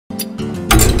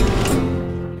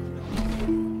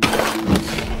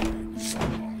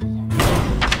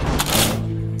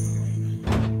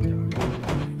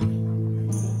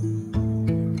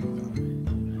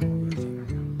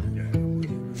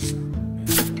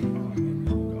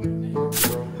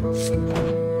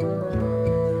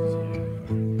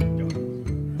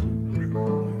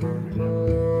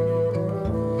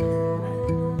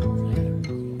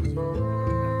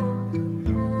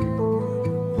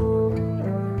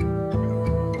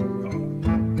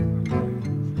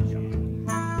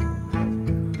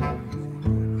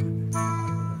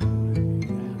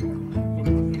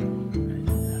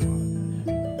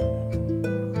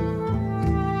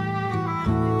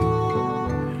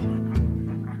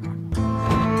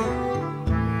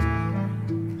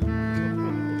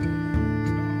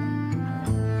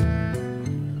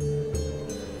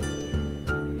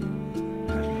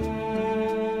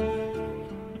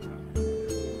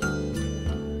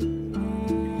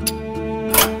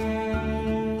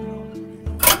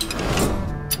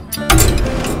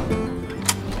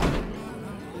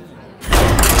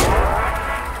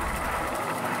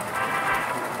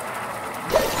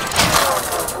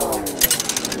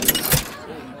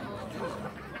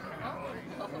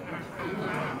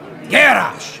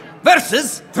Garrosh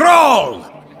versus Thrall!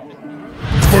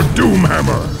 For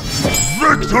Doomhammer,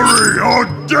 victory or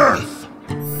death!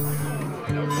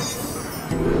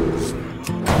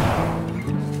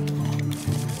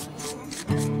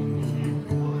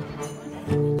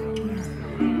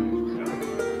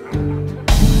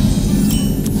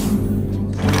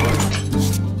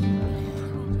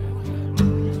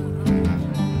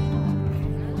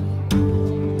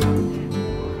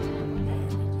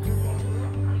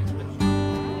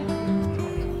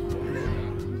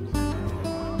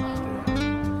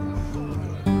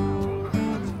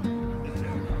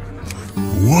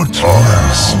 What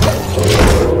mess?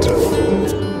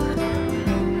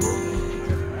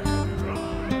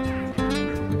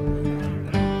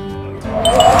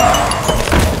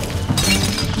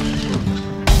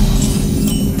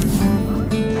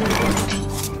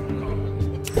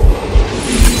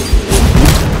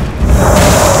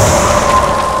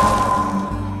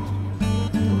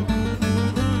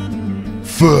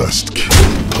 First kill.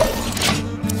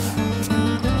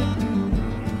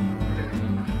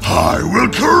 I will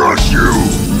crush you!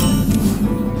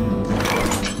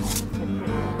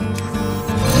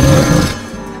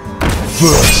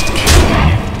 First kill.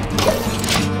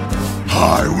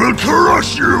 I will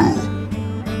crush you!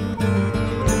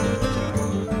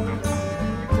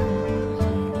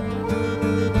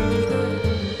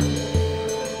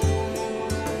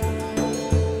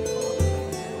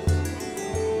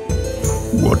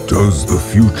 What does the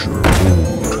future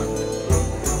hold?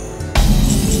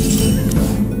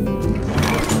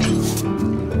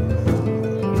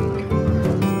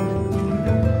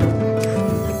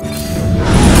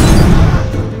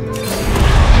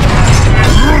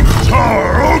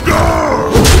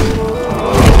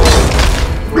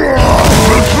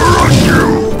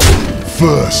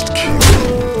 First kill.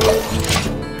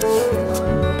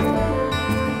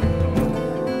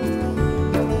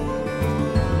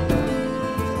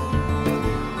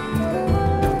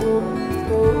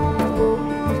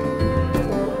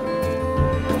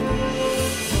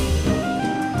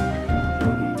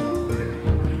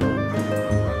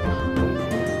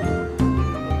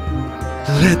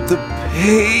 Let the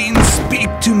pain speak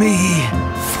to me.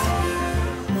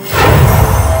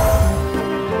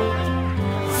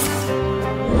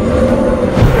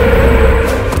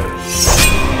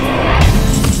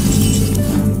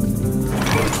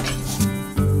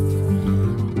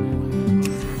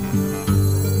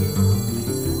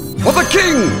 For the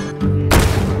king!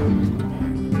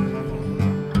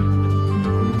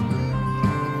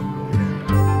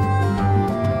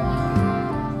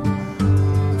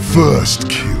 First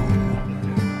kill.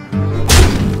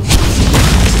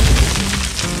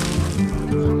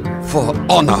 For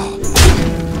honor.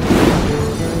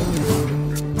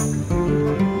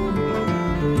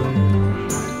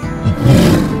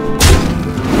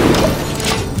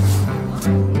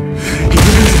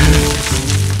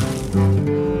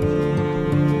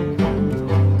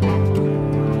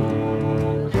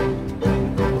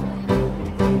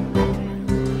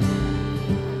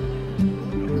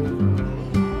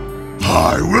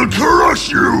 I will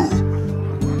crush you!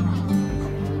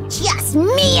 Just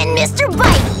me and Mr.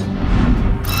 Bitey!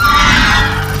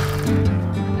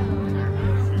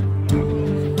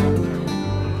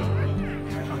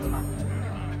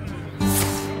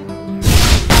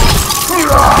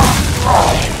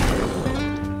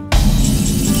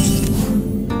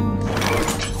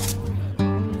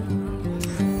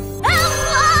 I'm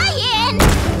flying!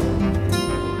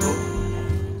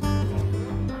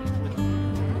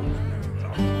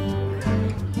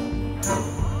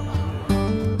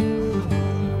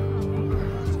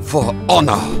 For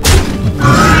honor.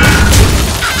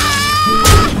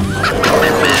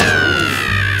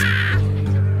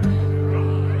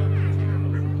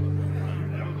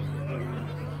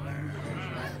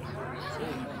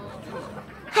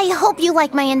 you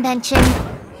like my invention?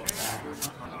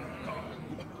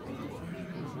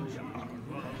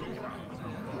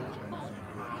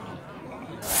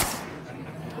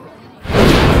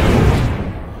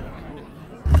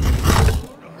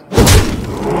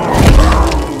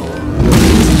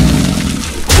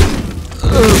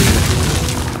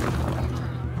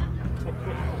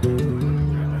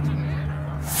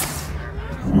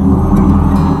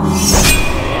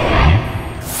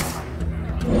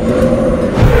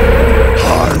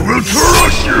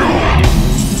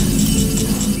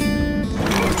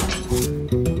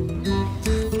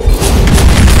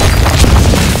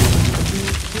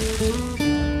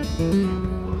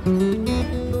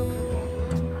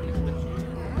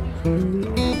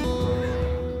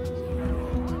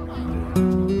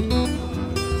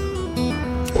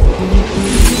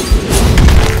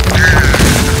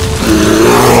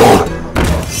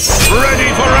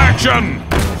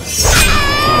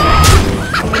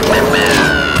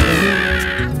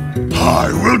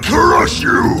 I will crush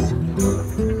you!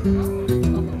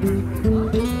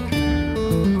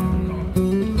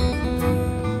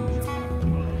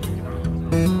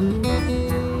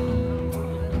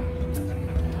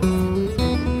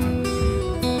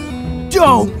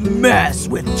 Don't mess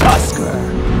with Tusker!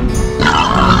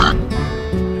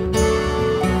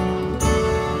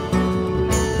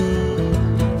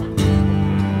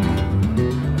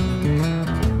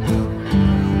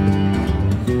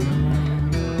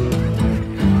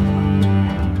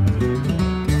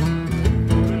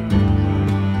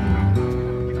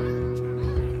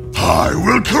 I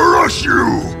will crush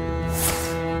you!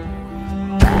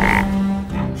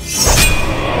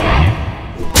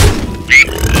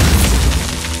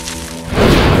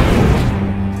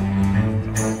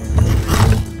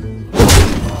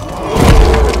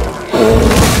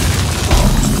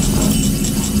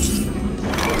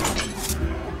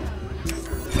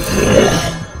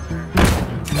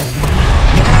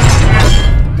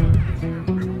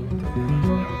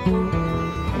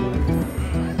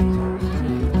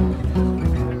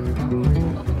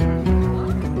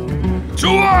 To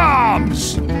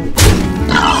arms!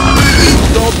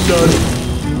 Job done.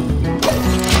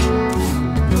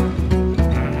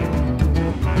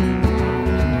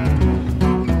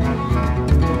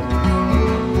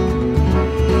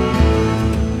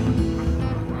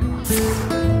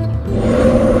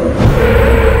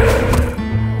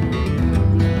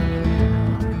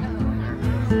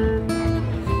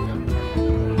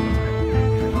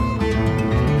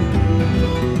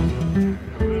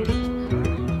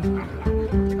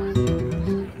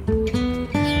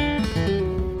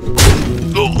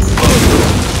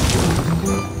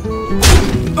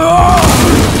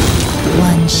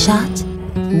 One shot,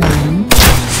 one.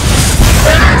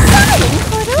 Sorry,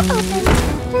 portal open.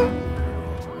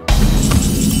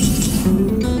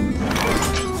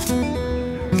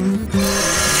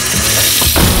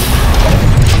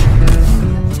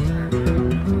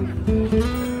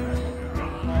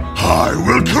 I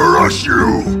will crush you!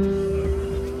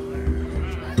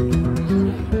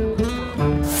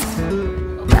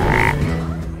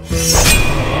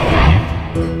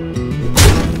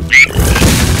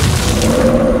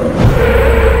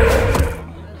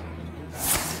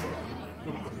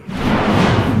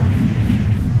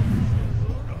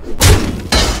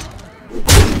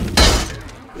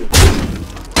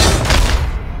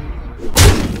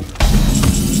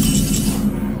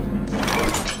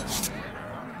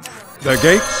 The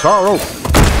gates are open.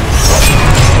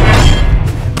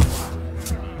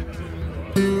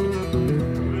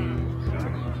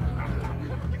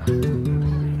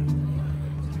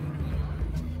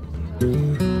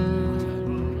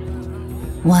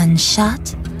 One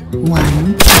shot,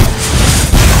 one.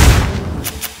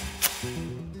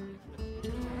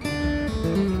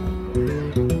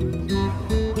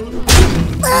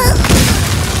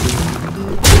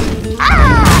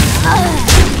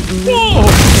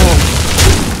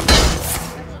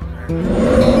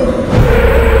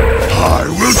 I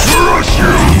will crush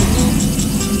you!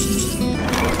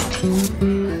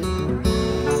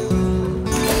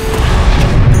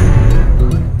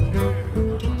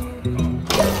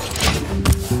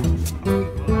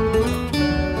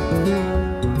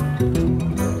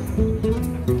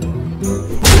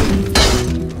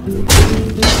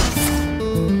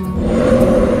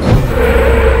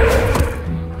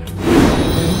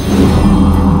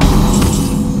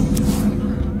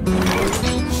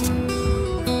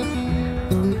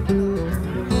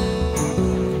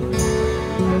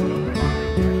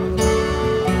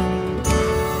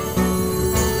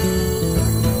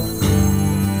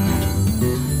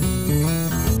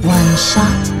 One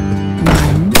shot,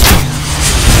 one kill.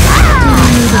 Do you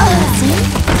need a blessing?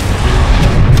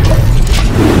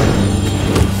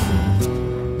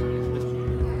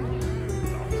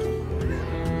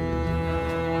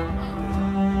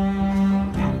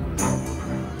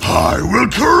 I will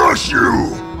crush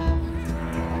you!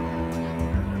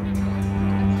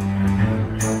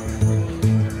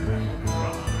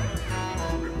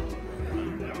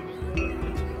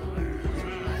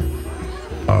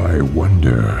 I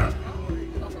wonder.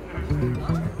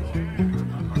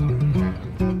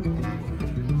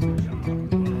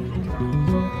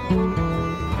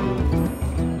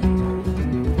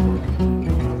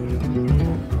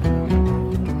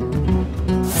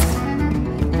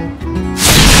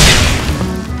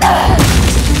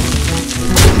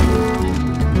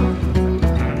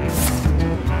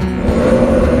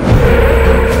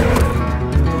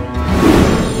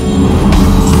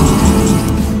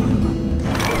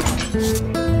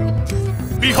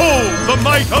 Behold the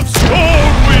might of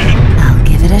Stormwind! I'll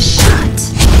give it a shot.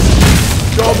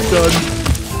 Job done.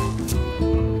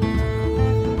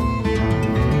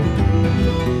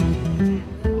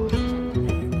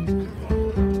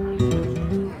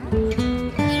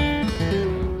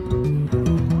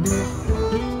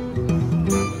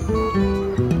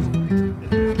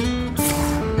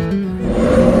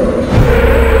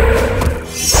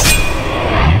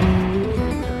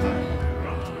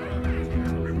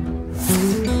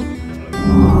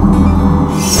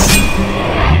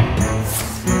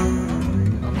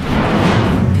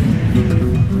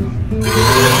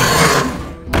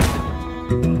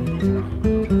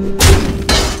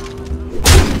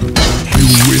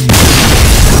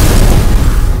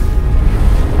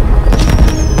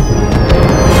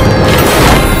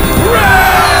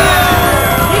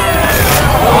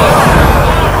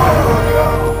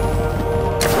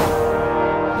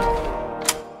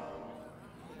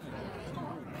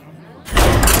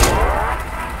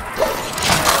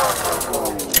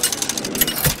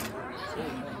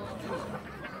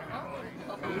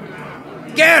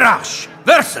 Garrosh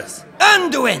versus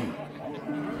Anduin.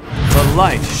 The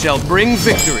light shall bring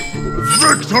victory.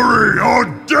 Victory or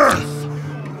death!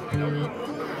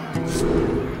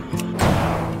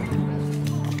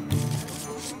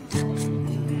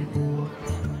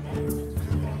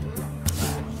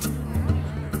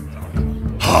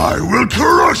 I will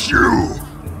crush you!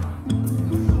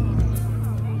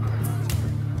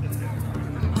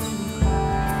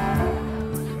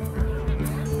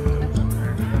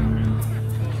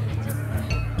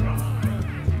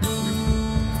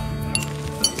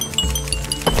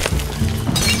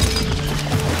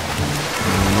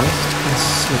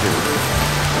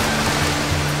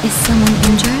 Is someone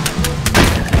injured?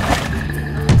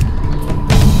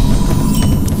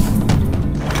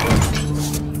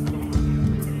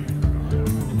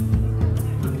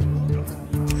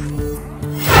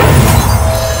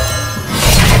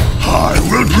 I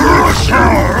will crush you!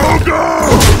 Oh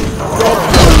God!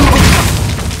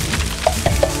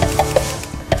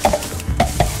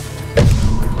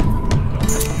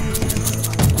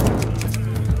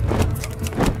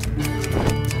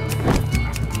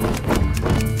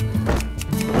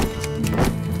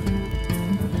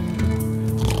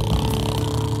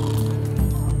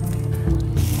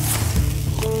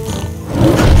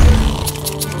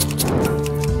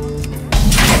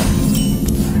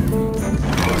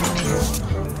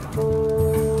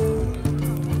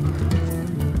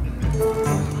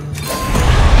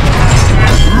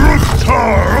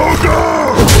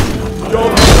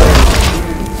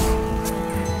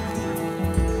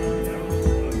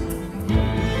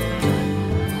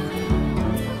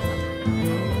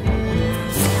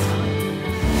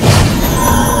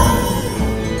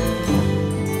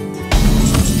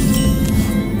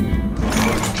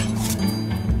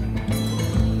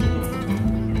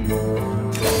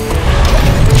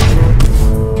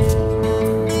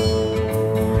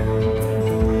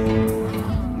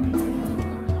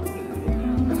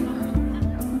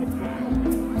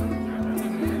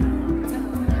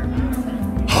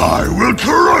 I will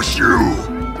crush you!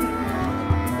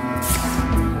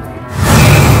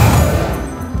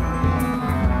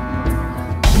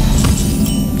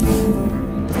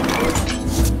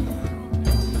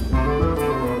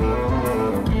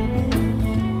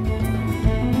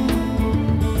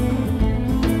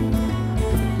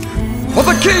 For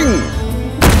the king!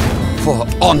 For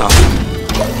honor!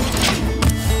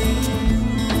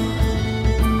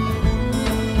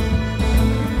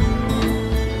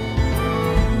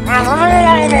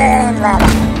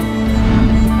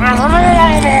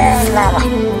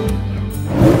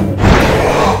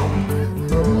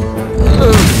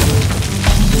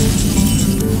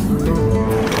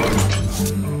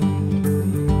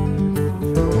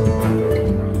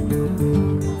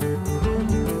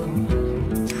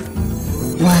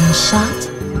 One shot,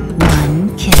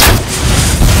 one kill.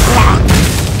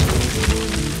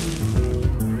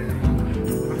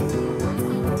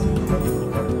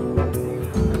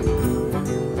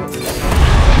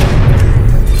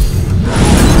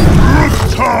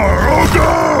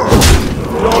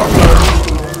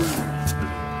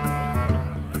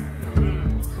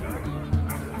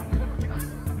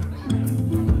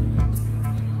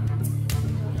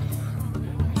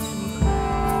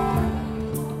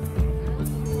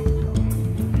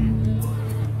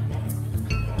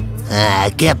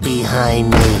 Get behind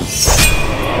me.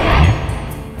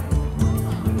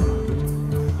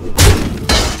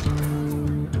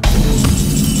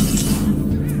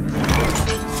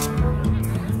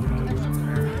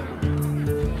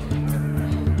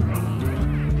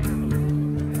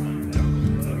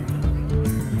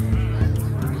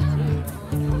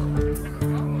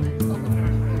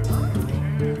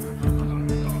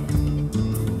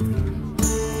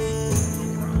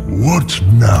 What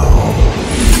now?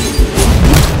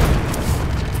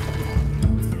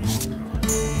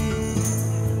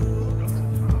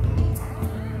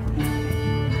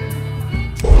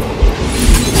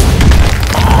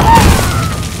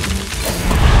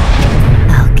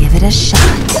 I'll give it a shot.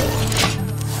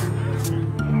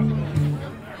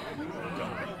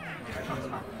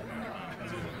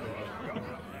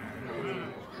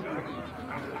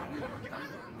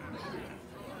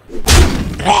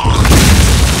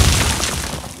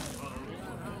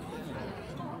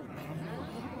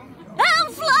 I'm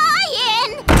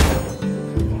flying!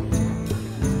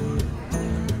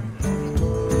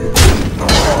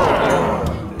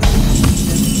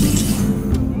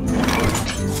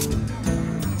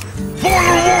 For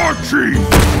the War Chief!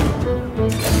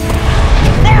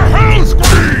 For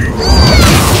Hellscream!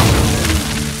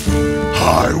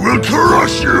 I will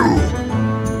crush you!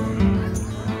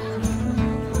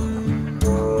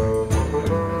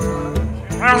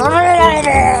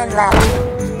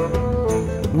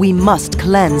 We must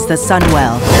cleanse the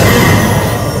Sunwell.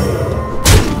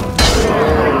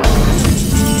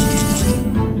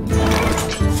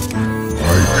 I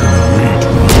can wait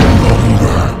no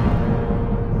longer.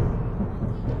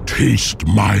 Taste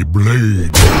my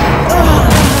blade.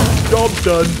 Job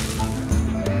done.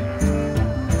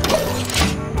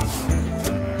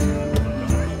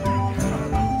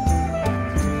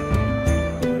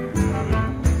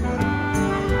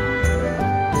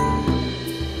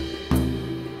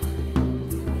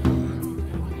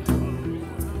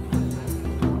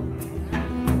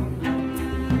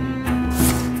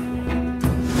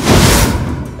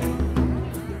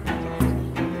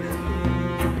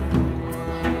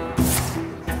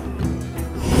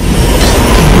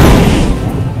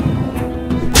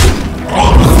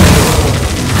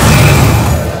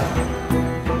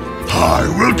 I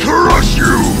will crush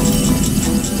you!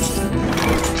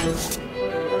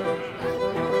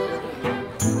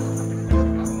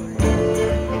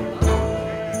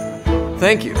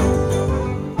 Thank you.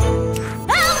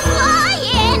 I'm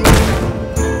flying!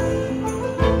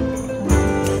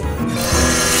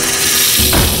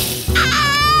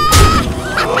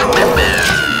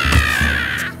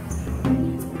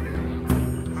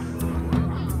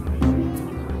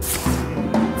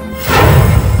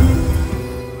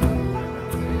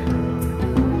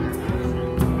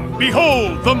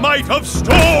 Behold the might of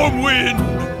Stormwind!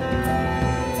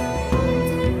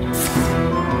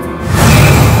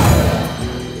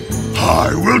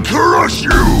 I will crush you!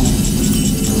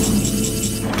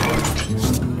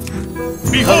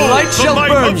 Behold light the shall might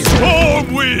burn of you.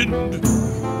 Stormwind!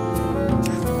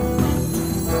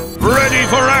 Ready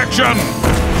for action!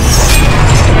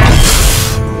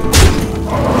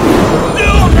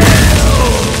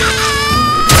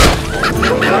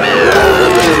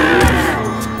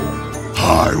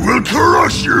 I will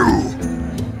crush you!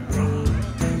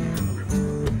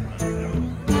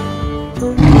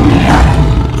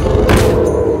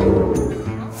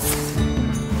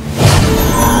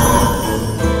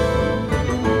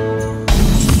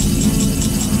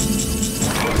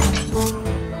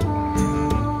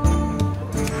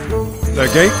 The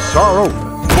gates are open.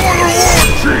 For the War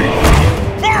Chief!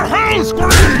 For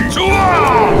Hellscream! To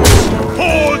arms!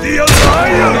 For the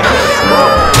Alliance!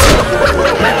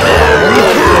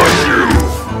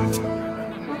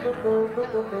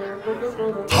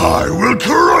 I will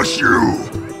crush you!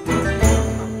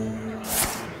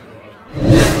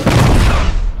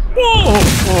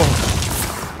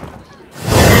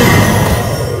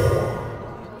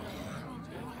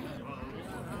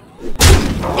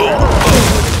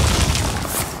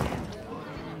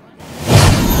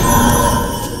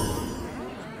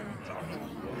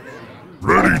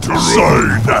 Ready to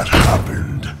ride? That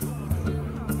happened.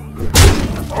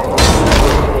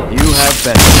 You have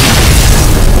better.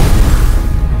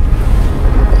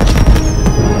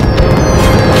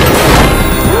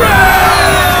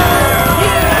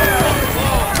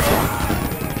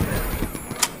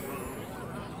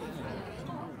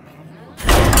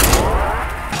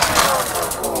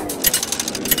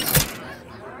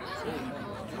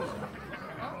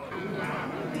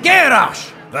 Garrosh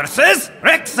versus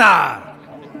Rexar.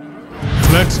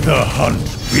 Let the hunt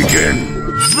begin!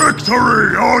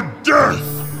 Victory or death!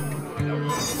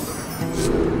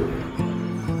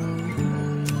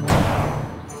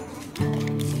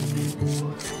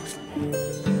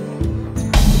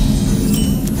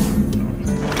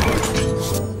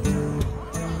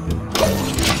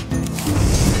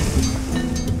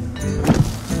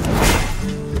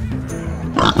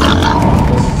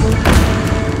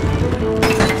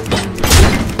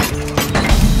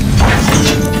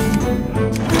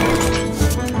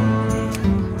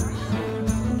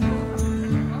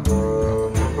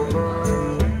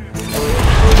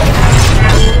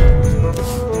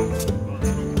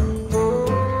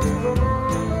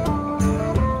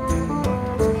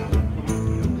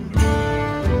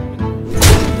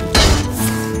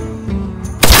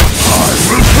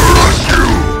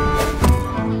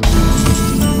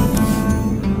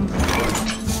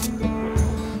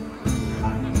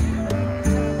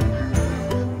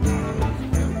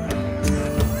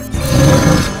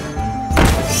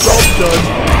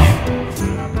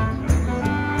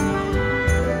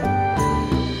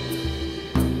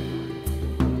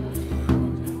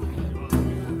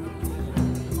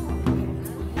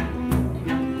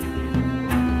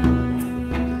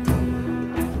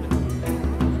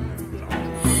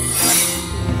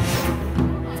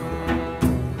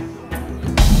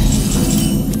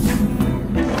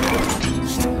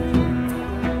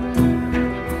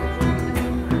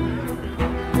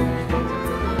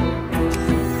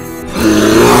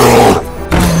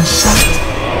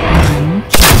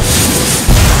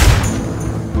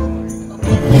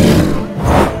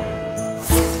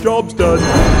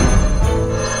 done.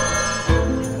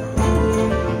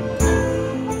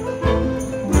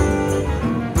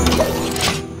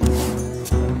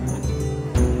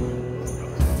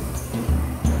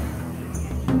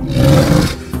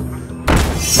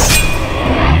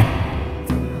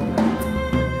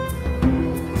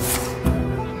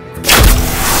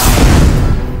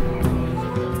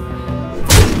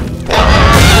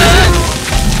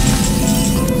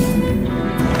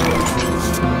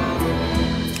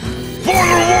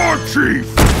 Chief!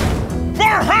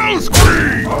 For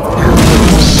Hellscream!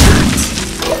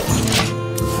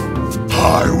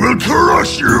 I will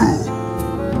crush you!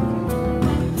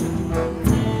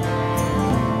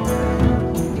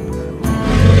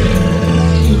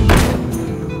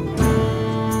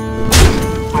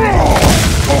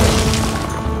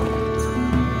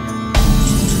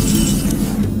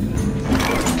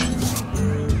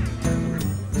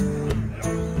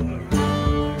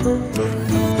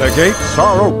 The gates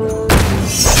are open.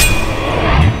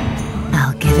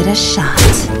 I'll give it a shot.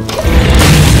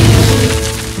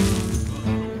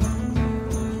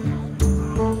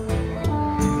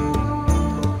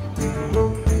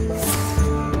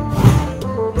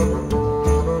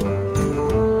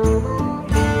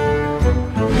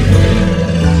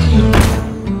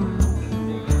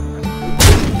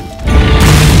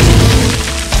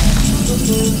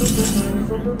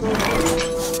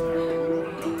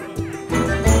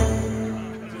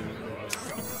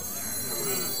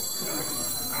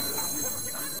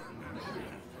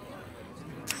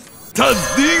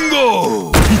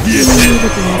 Tadingo! You need a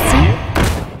blessing?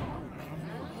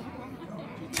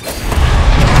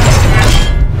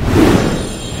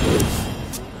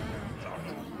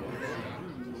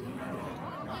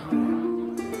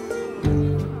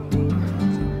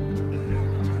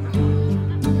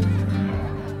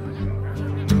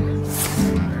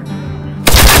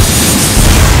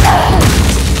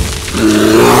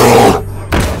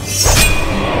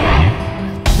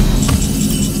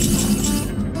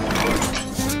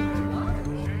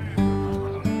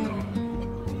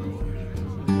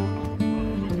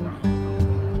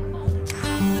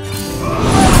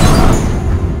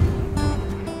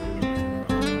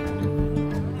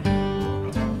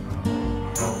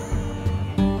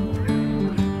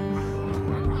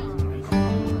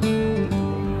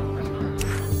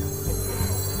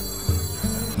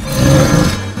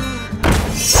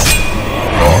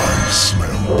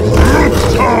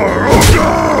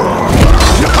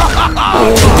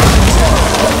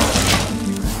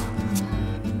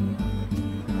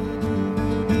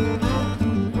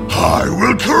 I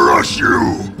will crush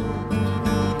you!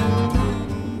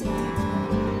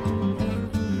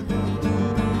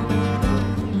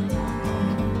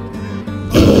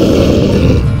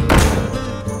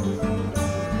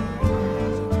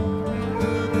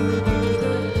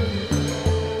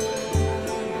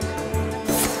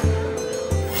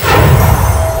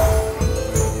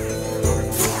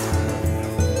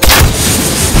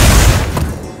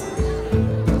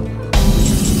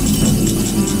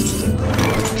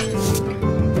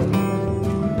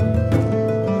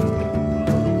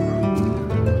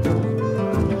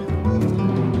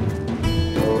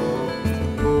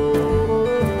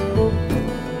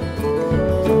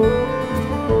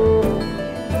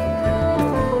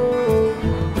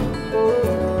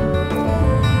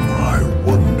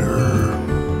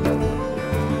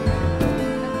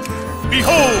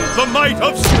 Behold the might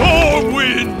of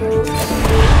Stormwind!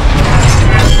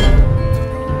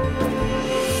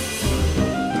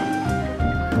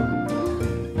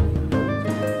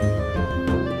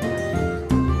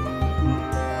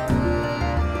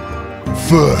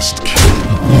 First kill.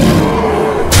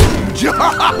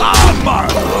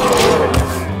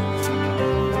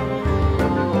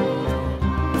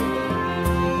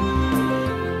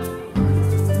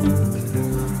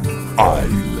 I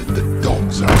let the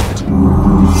dogs out.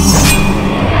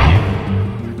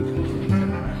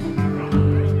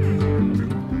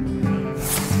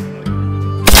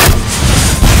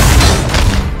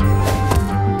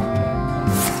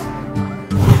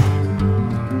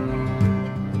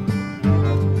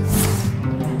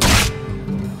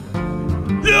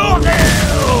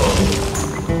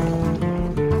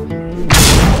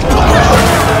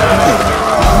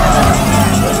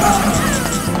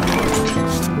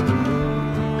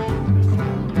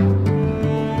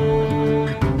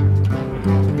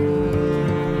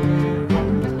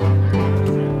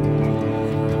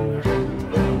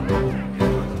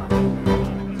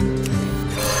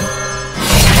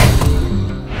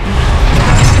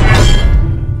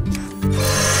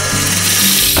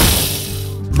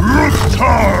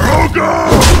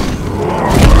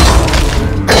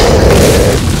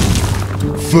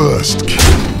 First kill.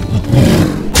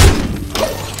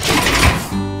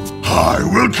 I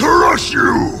will crush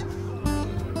you!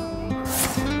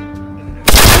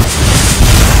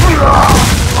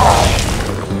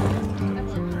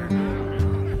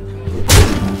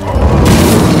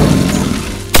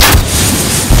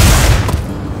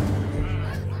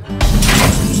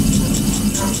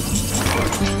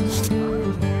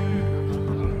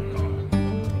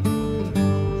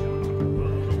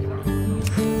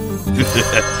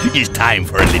 It's time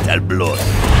for a little blood.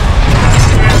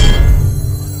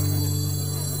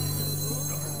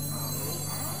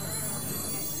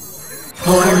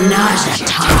 For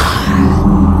Najatar.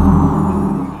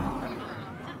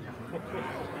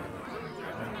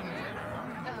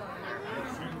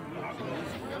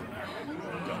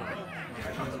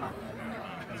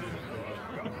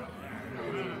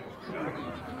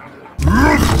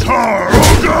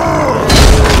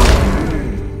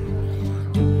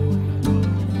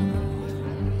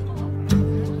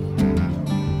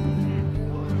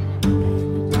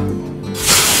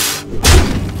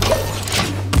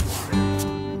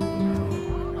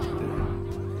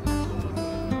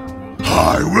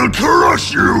 I will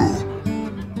crush you!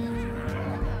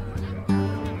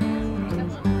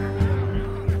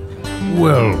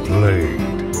 Well played.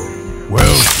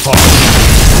 Well fought.